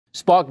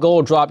Spot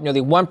gold dropped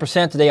nearly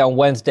 1% today on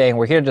Wednesday, and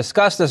we're here to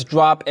discuss this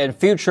drop and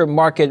future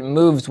market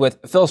moves with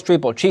Phil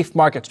Streible, Chief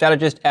Market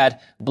Strategist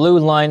at Blue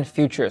Line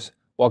Futures.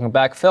 Welcome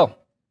back, Phil.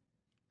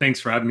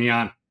 Thanks for having me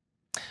on.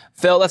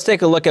 Phil, let's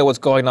take a look at what's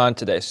going on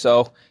today.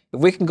 So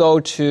if we can go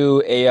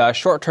to a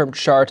short-term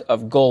chart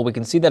of gold, we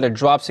can see that it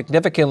dropped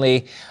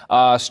significantly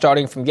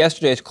starting from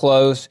yesterday's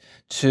close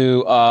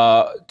to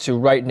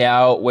right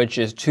now, which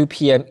is 2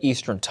 p.m.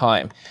 Eastern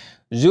Time.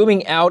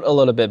 Zooming out a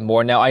little bit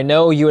more, now I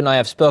know you and I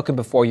have spoken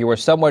before, you were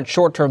somewhat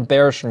short-term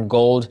bearish in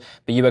gold,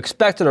 but you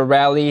expected a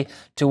rally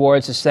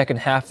towards the second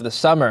half of the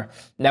summer.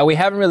 Now we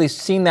haven't really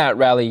seen that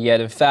rally yet.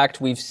 In fact,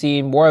 we've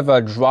seen more of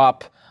a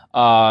drop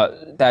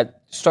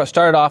that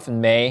started off in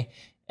May,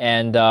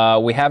 and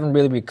we haven't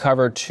really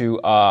recovered to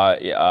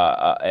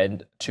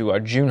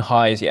June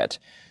highs yet.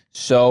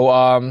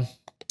 So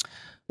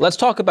let's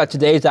talk about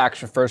today's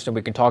action first, and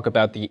we can talk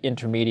about the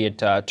intermediate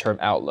term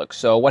outlook.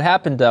 So what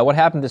happened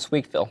this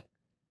week, Phil?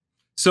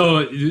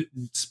 So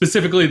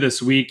specifically this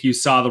week, you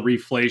saw the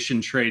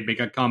reflation trade make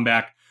a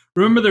comeback.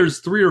 Remember, there's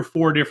 3 or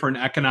 4 different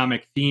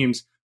economic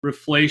themes: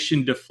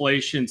 reflation,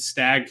 deflation,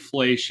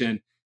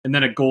 stagflation, and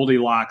then a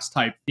Goldilocks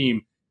type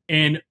theme.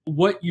 And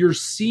what you're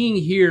seeing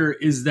here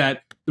is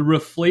that the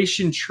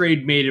reflation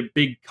trade made a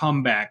big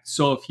comeback.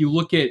 So if you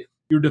look at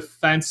your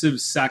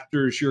defensive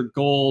sectors, your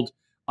gold,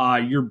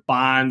 your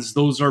bonds,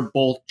 those are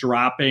both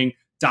dropping.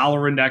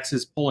 Dollar index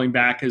is pulling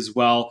back as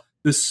well.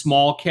 The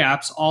small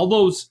caps, all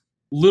those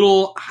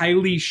little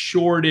highly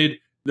shorted,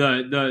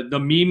 the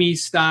meme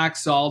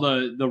stocks, all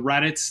the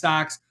Reddit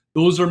stocks,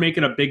 those are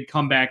making a big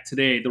comeback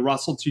today. The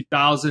Russell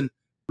 2000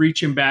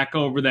 reaching back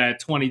over that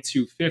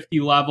 2250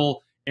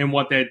 level. And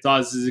what that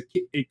does is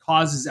it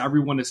causes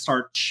everyone to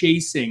start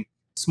chasing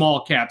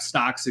small cap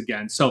stocks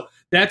again. So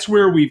that's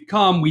where we've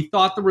come. We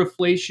thought the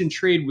reflation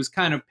trade was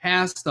kind of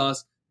past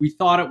us. We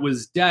thought it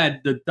was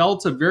dead. The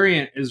Delta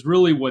variant is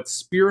really what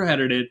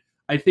spearheaded it.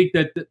 I think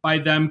that by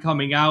them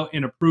coming out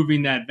and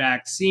approving that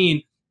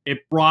vaccine, it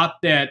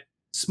brought that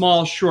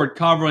small short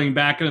covering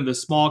back into the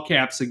small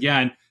caps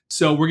again.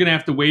 So we're going to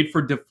have to wait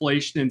for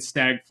deflation and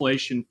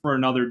stagflation for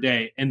another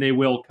day, and they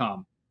will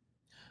come.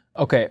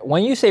 Okay,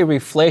 when you say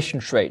reflation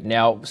trade,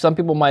 now some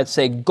people might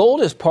say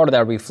gold is part of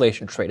that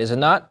reflation trade, is it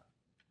not?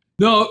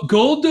 No,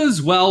 gold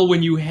does well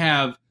when you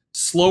have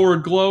slower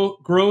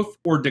growth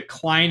or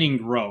declining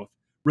growth.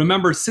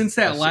 Remember, since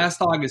that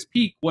last August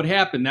peak, what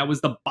happened? That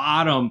was the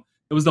bottom.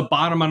 It was the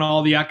bottom on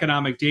all the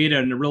economic data,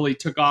 and it really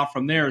took off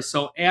from there.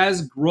 So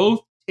as growth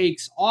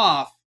takes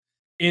off,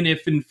 and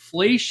if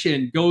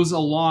inflation goes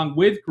along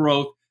with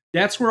growth,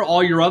 that's where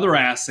all your other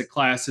asset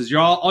classes,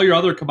 all your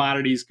other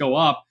commodities go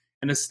up,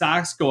 and the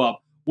stocks go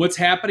up. What's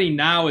happening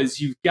now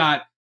is you've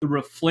got the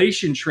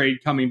reflation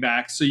trade coming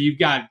back. So you've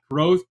got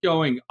growth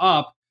going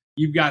up.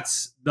 You've got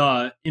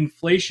the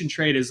inflation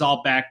trade is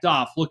all backed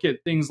off. Look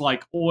at things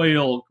like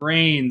oil,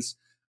 grains,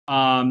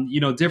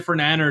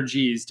 different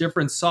energies,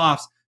 different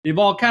softs. They've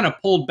all kind of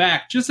pulled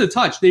back just a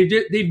touch.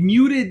 They've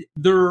muted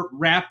their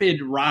rapid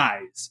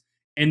rise.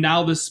 And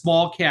now the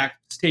small caps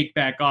take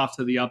back off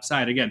to the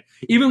upside again.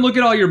 Even look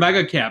at all your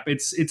mega cap.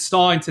 It's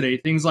stalling today.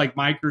 Things like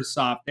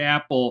Microsoft,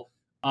 Apple,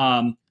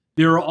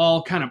 they're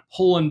all kind of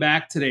pulling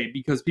back today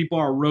because people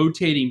are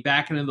rotating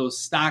back into those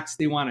stocks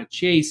they want to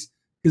chase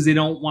because they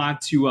don't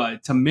want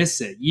to miss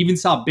it. You even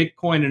saw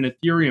Bitcoin and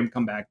Ethereum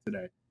come back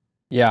today.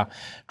 Yeah,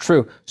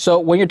 true. So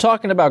when you're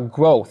talking about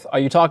growth, are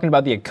you talking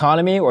about the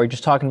economy or are you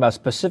just talking about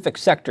specific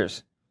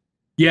sectors?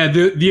 Yeah,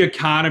 the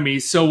economy.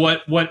 So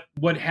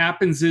what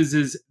happens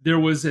is there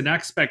was an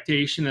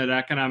expectation that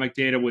economic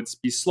data would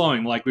be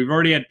slowing. Like we've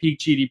already had peak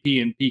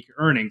GDP and peak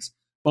earnings.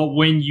 But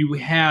when you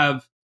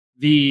have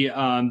the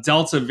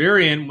Delta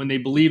variant, when they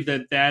believe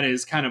that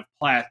is kind of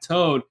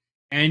plateaued,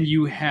 and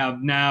you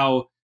have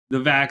now the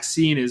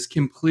vaccine is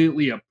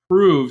completely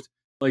approved,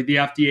 like the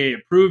FDA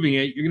approving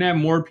it, you're going to have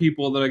more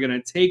people that are going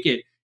to take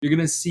it. You're going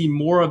to see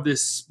more of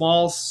this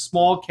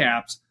small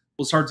caps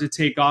will start to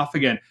take off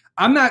again.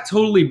 I'm not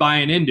totally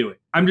buying into it.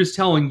 I'm just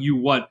telling you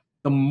what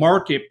the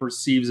market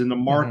perceives and the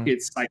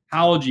market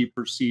psychology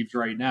perceives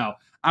right now.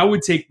 I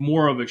would take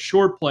more of a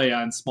short play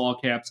on small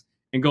caps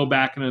and go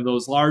back into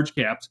those large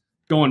caps,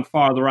 going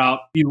farther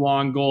out, be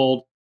long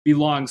gold, be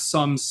long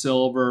some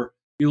silver,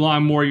 be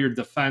long more your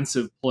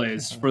defensive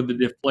plays for the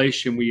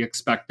deflation we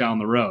expect down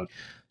the road.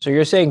 So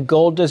you're saying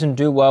gold doesn't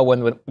do well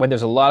when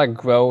there's a lot of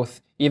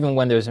growth, even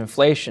when there's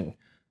inflation.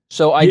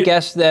 So I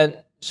guess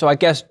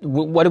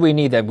what do we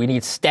need then? We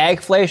need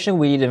stagflation,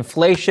 we need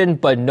inflation,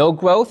 but no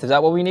growth? Is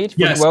that what we need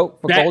for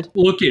gold?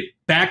 Look at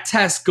back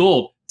test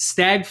gold.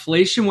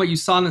 Stagflation, what you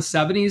saw in the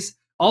 70s,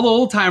 all the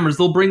old timers,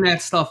 they'll bring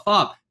that stuff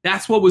up.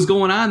 That's what was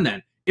going on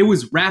then. It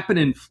was rapid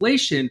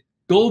inflation.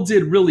 Gold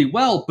did really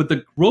well, but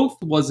the growth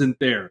wasn't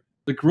there.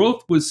 The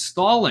growth was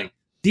stalling.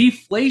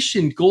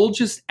 Deflation, gold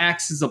just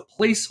acts as a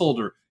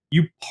placeholder.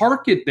 You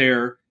park it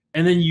there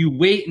and then you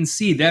wait and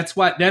see. That's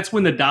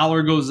when the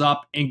dollar goes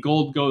up and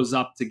gold goes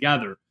up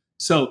together.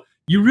 So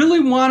you really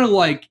want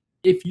to,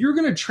 if you're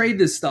going to trade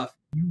this stuff,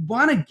 you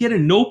want to get a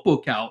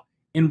notebook out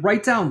and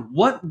write down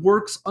what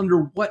works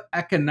under what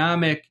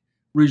economic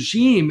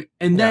regime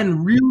and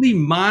then really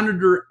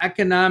monitor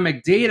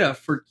economic data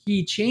for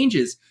key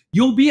changes,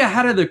 you'll be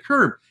ahead of the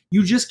curve.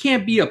 You just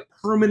can't be a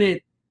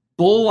permanent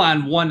bull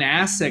on one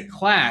asset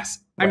class.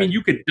 I mean,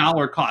 you could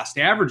dollar cost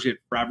average it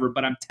forever,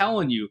 but I'm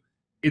telling you,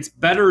 it's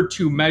better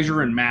to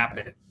measure and map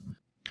it.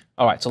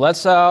 All right, so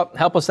let's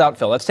help us out,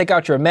 Phil. Let's take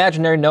out your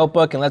imaginary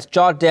notebook and let's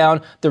jot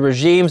down the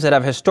regimes that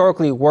have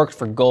historically worked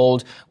for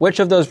gold. Which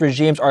of those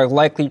regimes are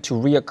likely to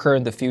reoccur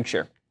in the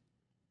future?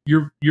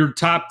 Your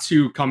top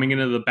two coming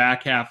into the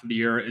back half of the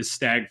year is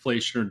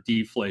stagflation or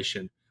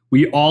deflation.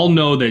 We all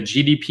know that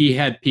GDP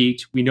had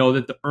peaked. We know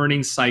that the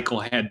earnings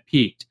cycle had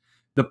peaked.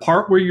 The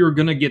part where you're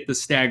going to get the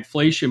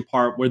stagflation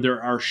part, where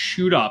there are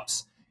shoot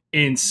ups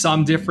in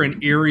some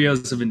different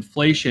areas of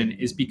inflation,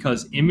 is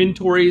because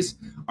inventories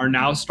are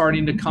now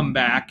starting to come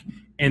back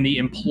and the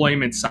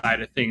employment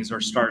side of things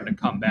are starting to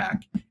come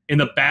back. In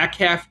the back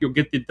half, you'll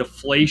get the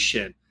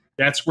deflation.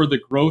 That's where the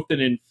growth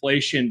and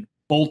inflation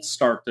both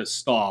start to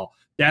stall.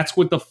 That's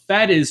what the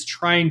Fed is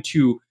trying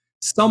to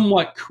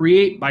somewhat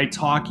create by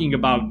talking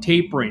about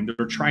tapering.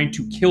 They're trying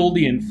to kill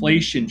the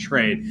inflation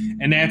trade.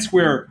 And that's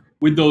where,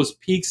 with those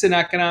peaks in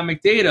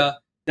economic data,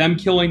 them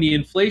killing the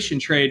inflation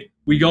trade,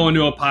 we go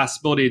into a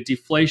possibility of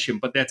deflation.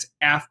 But that's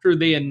after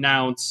they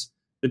announce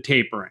the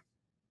tapering.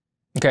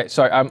 Okay,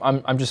 sorry,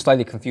 I'm just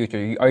slightly confused.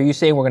 Are you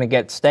saying we're going to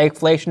get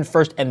stagflation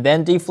first and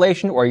then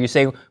deflation, or are you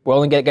saying we're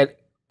only going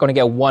to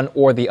get one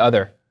or the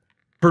other?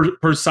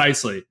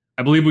 Precisely.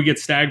 I believe we get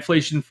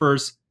stagflation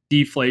first,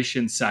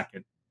 deflation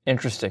second.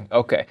 Interesting.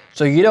 Okay,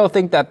 so you don't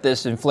think that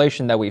this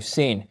inflation that we've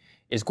seen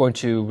is going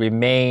to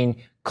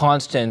remain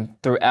constant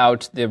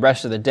throughout the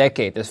rest of the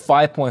decade? This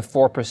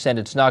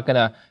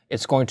 5.4%,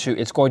 it's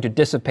going to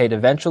dissipate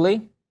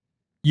eventually?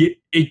 Yeah,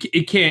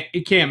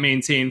 it can't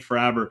maintain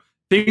forever.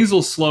 Things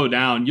will slow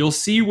down. You'll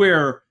see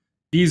where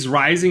these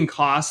rising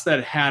costs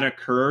that had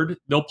occurred,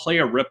 they'll play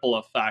a ripple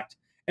effect.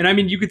 And I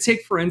mean, you could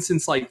take, for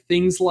instance, like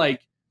things like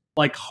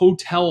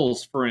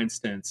hotels, for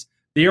instance.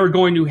 They are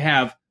going to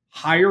have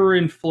higher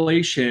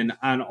inflation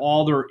on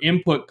all their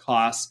input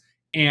costs,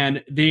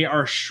 and they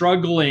are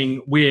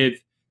struggling with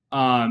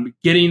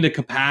getting the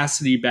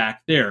capacity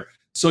back there.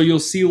 So you'll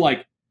see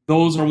like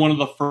those are one of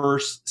the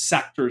first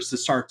sectors to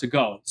start to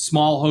go.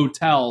 Small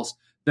hotels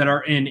that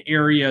are in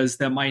areas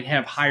that might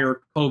have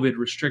higher COVID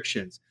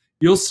restrictions.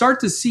 You'll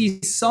start to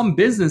see some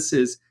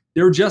businesses,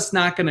 they're just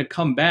not going to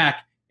come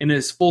back in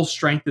as full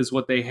strength as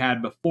what they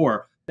had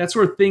before. That's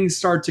where things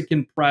start to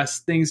compress,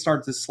 things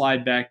start to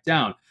slide back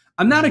down.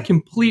 I'm not a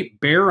complete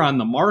bear on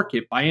the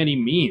market by any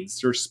means.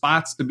 There's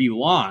spots to be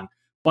long,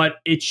 but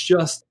it's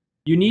just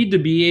you need to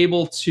be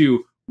able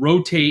to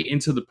rotate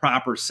into the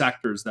proper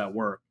sectors that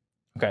work.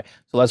 Okay,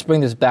 so let's bring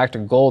this back to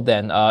gold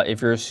then.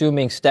 If you're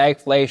assuming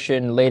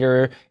stagflation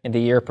later in the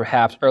year,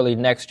 perhaps early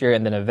next year,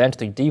 and then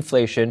eventually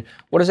deflation,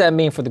 what does that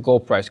mean for the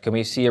gold price? Can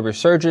we see a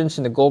resurgence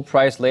in the gold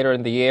price later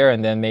in the year,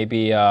 and then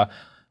maybe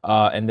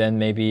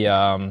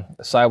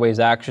sideways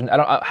action?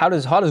 How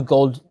does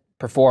gold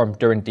perform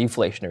during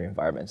deflationary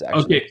environments?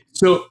 Actually, okay,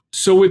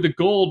 so with the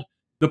gold,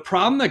 the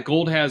problem that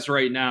gold has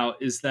right now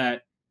is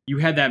that you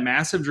had that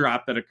massive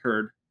drop that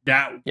occurred.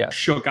 That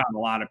shook out a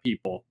lot of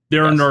people.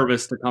 They're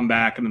nervous to come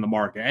back into the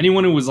market.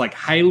 Anyone who was like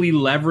highly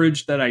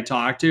leveraged that I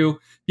talked to,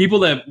 people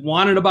that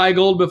wanted to buy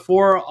gold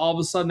before, all of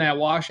a sudden that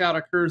washout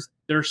occurs,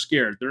 they're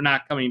scared. They're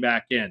not coming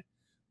back in.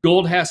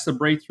 Gold has to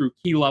break through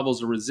key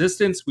levels of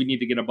resistance. We need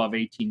to get above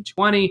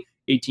 1820,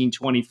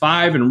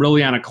 1825, and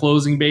really on a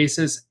closing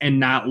basis and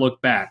not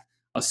look back.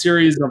 A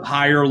series of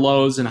higher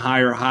lows and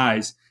higher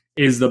highs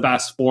is the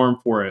best form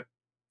for it.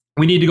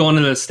 We need to go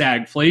into the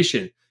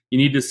stagflation. You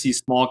need to see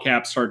small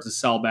caps start to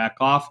sell back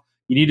off.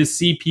 You need to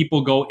see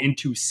people go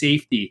into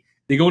safety.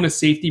 They go into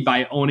safety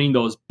by owning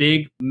those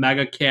big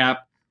mega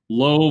cap,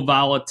 low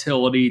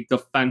volatility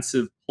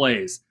defensive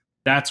plays.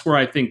 That's where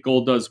I think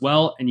gold does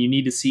well. And you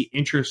need to see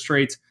interest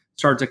rates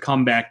start to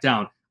come back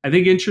down. I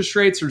think interest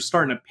rates are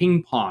starting to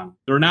ping pong.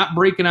 They're not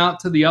breaking out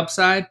to the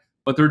upside,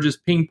 but they're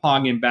just ping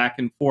ponging back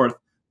and forth.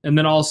 And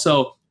then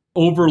also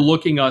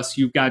overlooking us,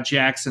 you've got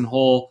Jackson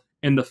Hole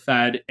and the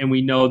Fed, and we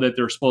know that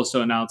they're supposed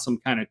to announce some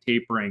kind of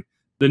tapering.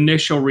 The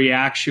initial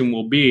reaction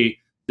will be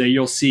that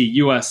you'll see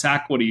U.S.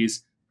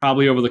 equities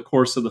probably over the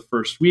course of the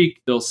first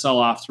week, they'll sell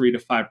off 3 to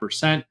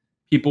 5%.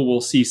 People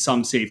will see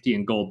some safety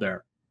in gold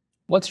there.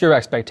 What's your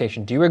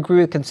expectation? Do you agree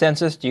with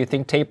consensus? Do you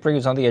think tapering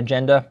is on the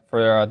agenda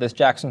for this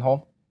Jackson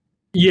Hole?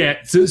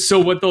 Yeah, so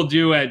what they'll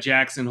do at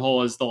Jackson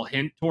Hole is they'll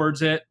hint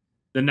towards it.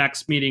 The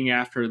next meeting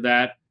after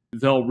that,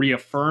 they'll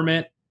reaffirm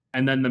it.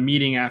 And then the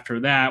meeting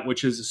after that,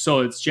 which is, so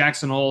it's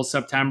Jackson Hole,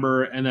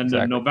 September, and then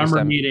the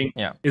November meeting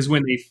is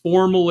when they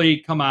formally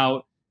come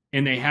out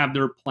and they have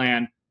their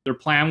plan. Their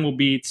plan will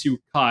be to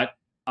cut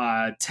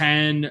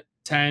 10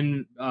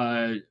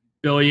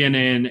 billion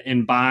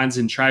in bonds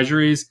and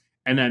treasuries,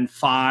 and then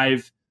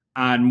 5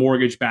 on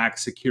mortgage-backed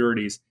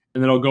securities.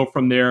 And then it'll go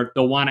from there.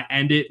 They'll want to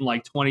end it in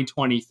like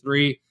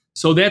 2023.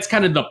 So that's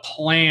kind of the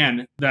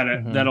plan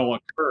that'll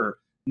occur.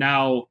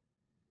 Now,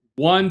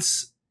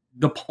 once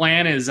the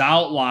plan is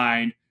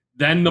outlined,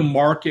 then the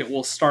market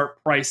will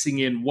start pricing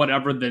in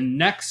whatever the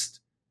next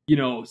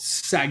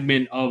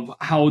segment of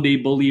how they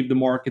believe the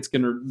market's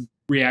going to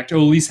react, or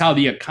at least how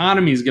the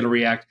economy is going to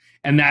react.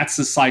 And that's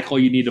the cycle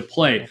you need to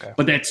play. Okay.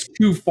 But that's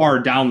too far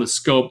down the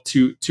scope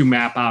to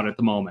map out at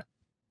the moment.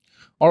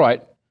 All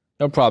right,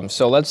 no problem.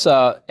 So let's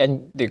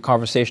end the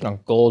conversation on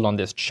gold on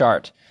this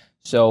chart.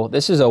 So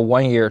this is a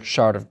 1-year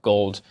chart of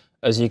gold.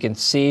 As you can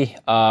see,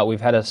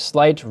 we've had a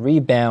slight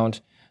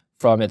rebound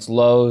from its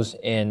lows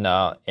in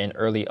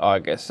early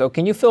August. So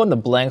can you fill in the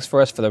blanks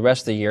for us for the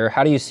rest of the year?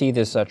 How do you see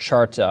this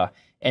chart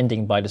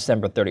ending by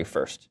December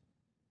 31st?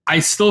 I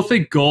still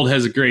think gold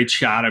has a great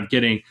shot of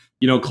getting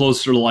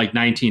closer to like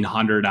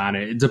 1900 on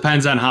it. It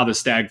depends on how the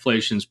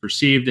stagflation is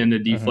perceived and the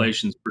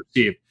deflation is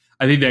perceived.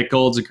 I think that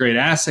gold's a great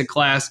asset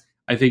class.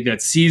 I think that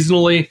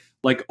seasonally,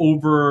 like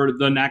over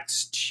the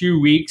next 2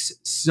 weeks,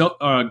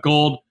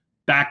 gold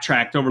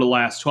backtracked over the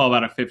last 12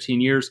 out of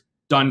 15 years,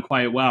 done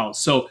quite well.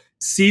 So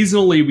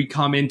seasonally, we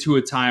come into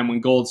a time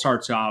when gold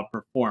starts to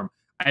outperform.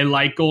 I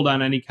like gold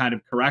on any kind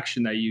of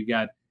correction that you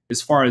get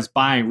as far as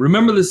buying.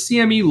 Remember, the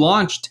CME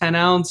launched 10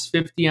 ounce,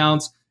 50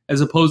 ounce,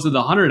 as opposed to the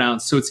 100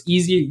 ounce. So it's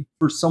easy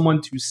for someone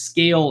to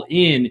scale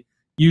in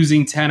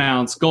using 10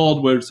 ounce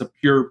gold, where it's a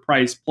pure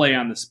price play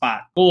on the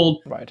spot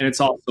gold, right, and it's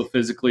also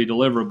physically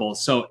deliverable.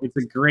 So it's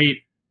a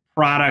great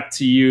product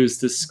to use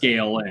to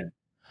scale in.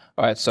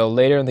 All right, so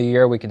later in the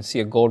year, we can see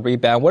a gold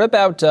rebound. What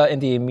about in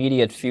the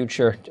immediate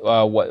future?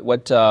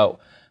 What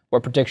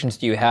predictions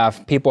do you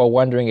have? People are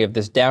wondering if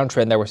this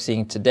downtrend that we're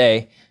seeing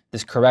today,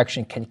 this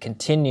correction, can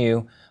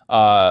continue.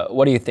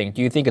 What do you think?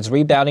 Do you think it's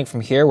rebounding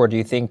from here, or do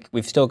you think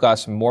we've still got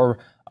some more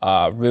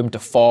room to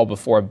fall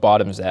before it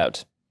bottoms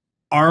out?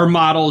 Our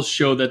models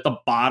show that the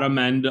bottom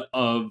end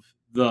of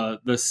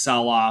the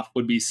sell-off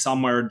would be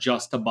somewhere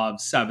just above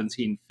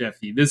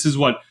 1750. This is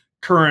what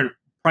current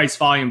price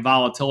volume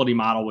volatility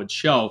model would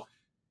show.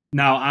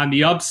 Now, on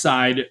the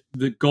upside,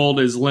 the gold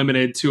is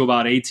limited to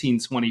about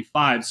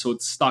 1825, so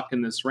it's stuck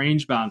in this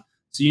range bound.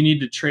 So you need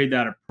to trade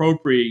that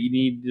appropriate. You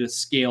need to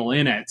scale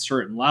in at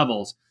certain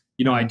levels.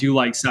 I do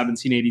like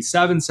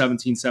 1787,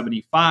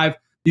 1775.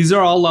 These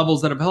are all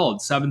levels that have held.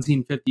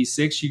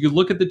 1756, you could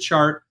look at the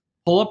chart,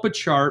 pull up a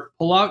chart,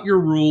 pull out your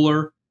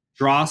ruler,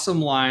 draw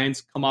some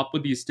lines, come up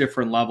with these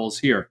different levels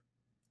here.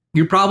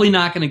 You're probably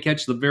not going to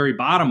catch the very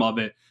bottom of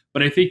it,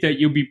 but I think that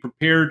you'll be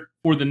prepared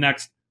for the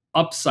next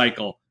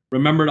upcycle.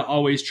 Remember to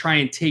always try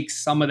and take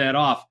some of that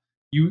off.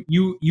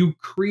 You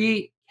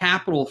create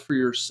capital for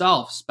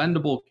yourself,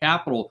 spendable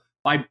capital,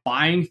 by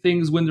buying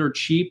things when they're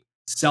cheap,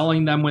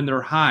 selling them when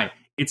they're high.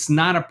 It's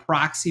not a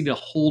proxy to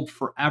hold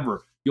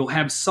forever. You'll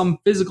have some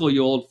physical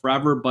you'll hold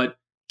forever, but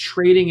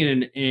trading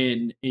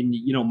in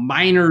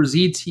miners,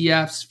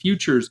 ETFs,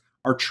 futures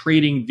are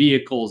trading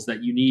vehicles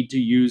that you need to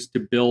use to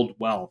build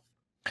wealth.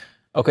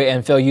 Okay,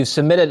 and Phil, you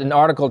submitted an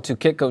article to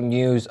Kitco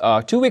News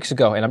 2 weeks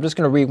ago, and I'm just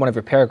going to read one of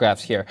your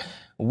paragraphs here.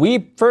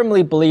 We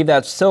firmly believe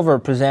that silver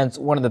presents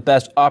one of the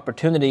best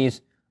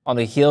opportunities on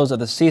the heels of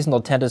the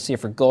seasonal tendency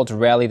for gold to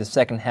rally the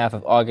second half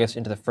of August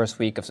into the first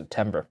week of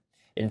September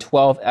in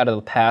 12 out of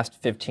the past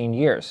 15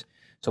 years.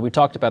 So we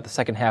talked about the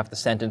second half of the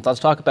sentence. Let's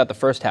talk about the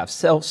first half.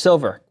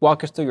 Silver.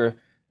 Walk us through your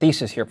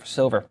thesis here for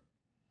silver.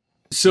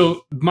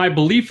 So my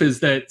belief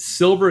is that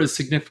silver is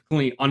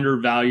significantly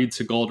undervalued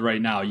to gold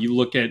right now. You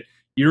look at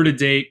year to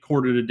date,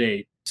 quarter to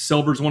date.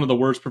 Silver is one of the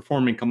worst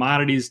performing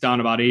commodities, down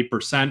about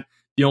 8%.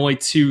 The only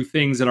two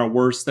things that are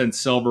worse than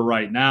silver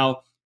right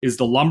now is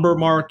the lumber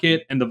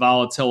market and the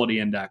volatility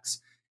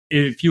index.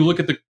 If you look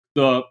at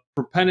the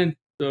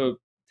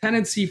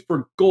tendency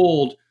for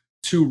gold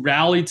to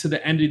rally to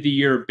the end of the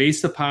year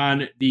based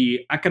upon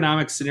the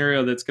economic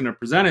scenario that's going to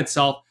present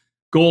itself,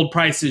 gold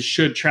prices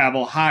should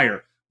travel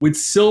higher. With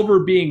silver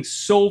being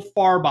so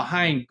far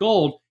behind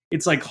gold,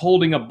 it's like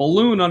holding a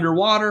balloon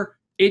underwater.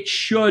 It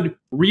should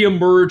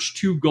reemerge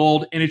to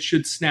gold and it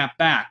should snap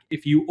back.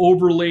 If you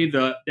overlay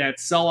that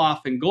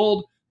sell-off in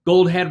gold,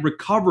 gold had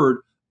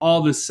recovered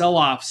all the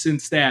sell-off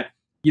since that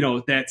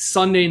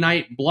Sunday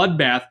night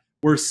bloodbath,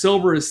 where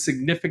silver is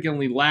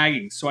significantly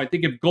lagging. So I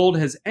think if gold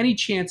has any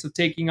chance of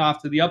taking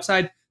off to the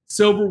upside,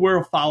 silver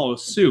will follow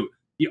suit.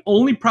 The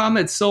only problem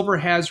that silver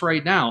has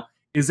right now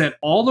is that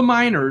all the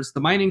miners, the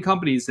mining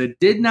companies that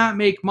did not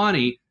make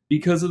money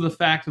because of the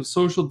fact of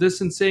social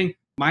distancing,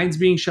 mines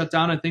being shut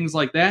down and things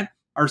like that,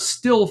 are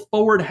still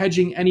forward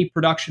hedging any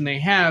production they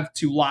have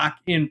to lock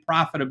in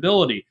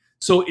profitability.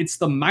 So it's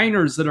the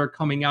miners that are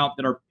coming out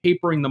that are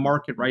papering the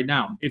market right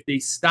now. If they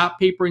stop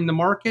papering the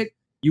market,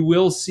 you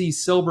will see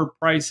silver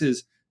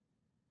prices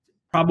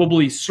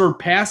probably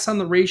surpass on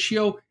the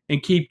ratio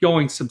and keep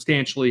going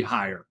substantially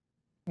higher.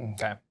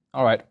 Okay.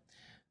 All right.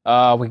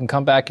 We can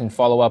come back and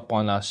follow up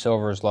on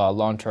silver's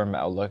long-term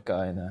outlook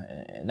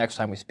next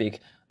time we speak.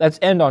 Let's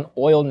end on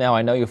oil now.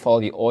 I know you follow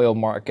the oil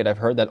market. I've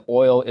heard that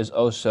oil is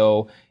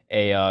also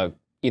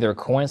either a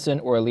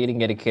coincident or a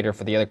leading indicator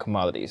for the other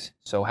commodities.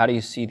 So how do you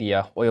see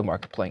the oil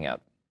market playing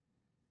out?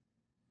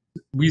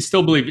 We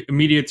still believe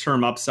immediate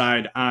term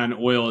upside on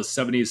oil is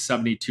 $70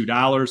 to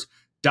 $72.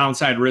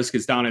 Downside risk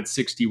is down at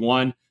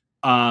 61.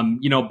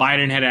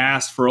 Biden had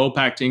asked for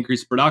OPEC to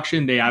increase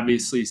production. They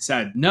obviously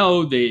said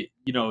no. They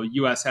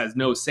U.S. has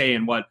no say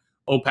in what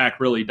OPEC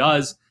really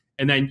does.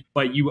 And then,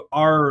 but you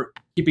are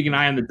keeping an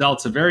eye on the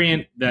Delta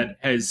variant that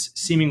has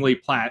seemingly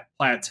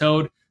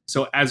plateaued.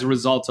 So as a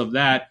result of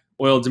that,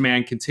 oil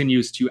demand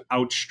continues to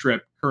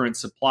outstrip current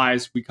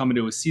supplies. We come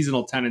into a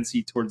seasonal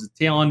tendency towards the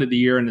tail end of the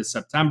year into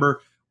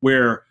September,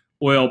 where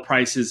oil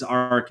prices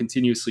are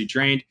continuously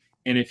drained.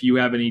 And if you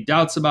have any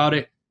doubts about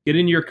it, get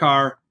in your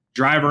car,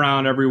 drive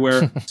around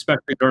everywhere,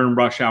 especially during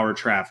rush hour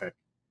traffic.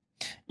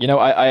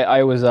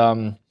 I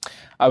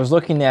was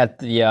looking at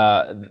the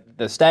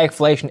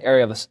stagflation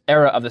era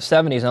of the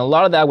 70s, and a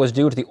lot of that was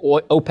due to the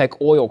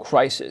OPEC oil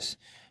crisis.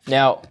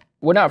 Now,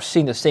 we're not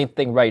seeing the same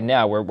thing right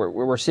now, where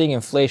we're seeing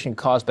inflation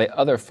caused by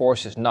other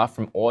forces, not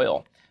from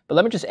oil. But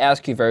let me just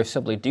ask you very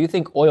simply, do you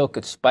think oil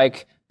could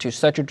spike to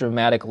such a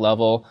dramatic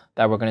level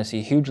that we're going to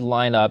see huge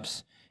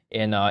lineups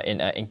in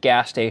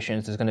gas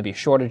stations? There's going to be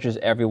shortages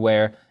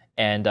everywhere,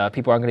 and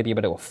people aren't going to be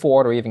able to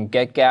afford or even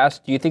get gas.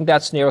 Do you think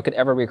that scenario could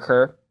ever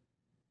recur?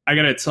 I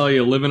got to tell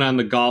you, living on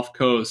the Gulf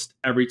Coast,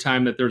 every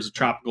time that there's a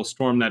tropical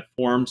storm that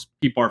forms,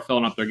 people are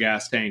filling up their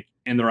gas tank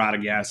and they're out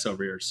of gas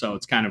over here. So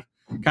it's kind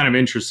of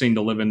interesting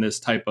to live in this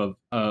type of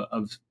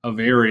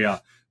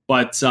area.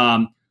 But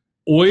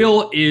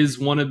oil is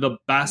one of the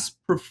best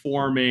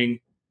performing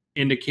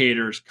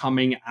indicators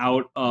coming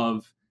out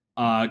of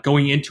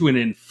going into an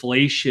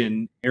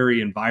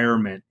inflationary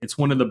environment. It's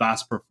one of the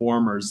best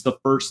performers. The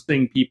first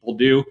thing people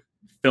do,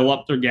 fill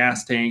up their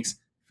gas tanks,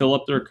 fill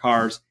up their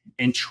cars,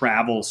 and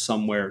travel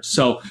somewhere.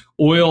 So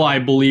oil, I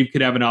believe,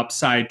 could have an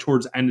upside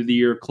towards the end of the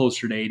year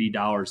closer to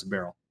 $80 a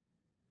barrel.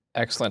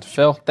 Excellent.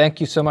 Phil,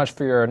 thank you so much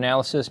for your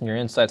analysis and your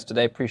insights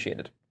today. Appreciate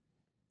it.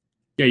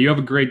 Yeah, you have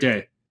a great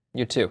day.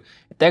 You too.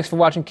 Thanks for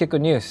watching Kitco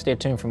News. Stay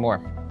tuned for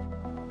more.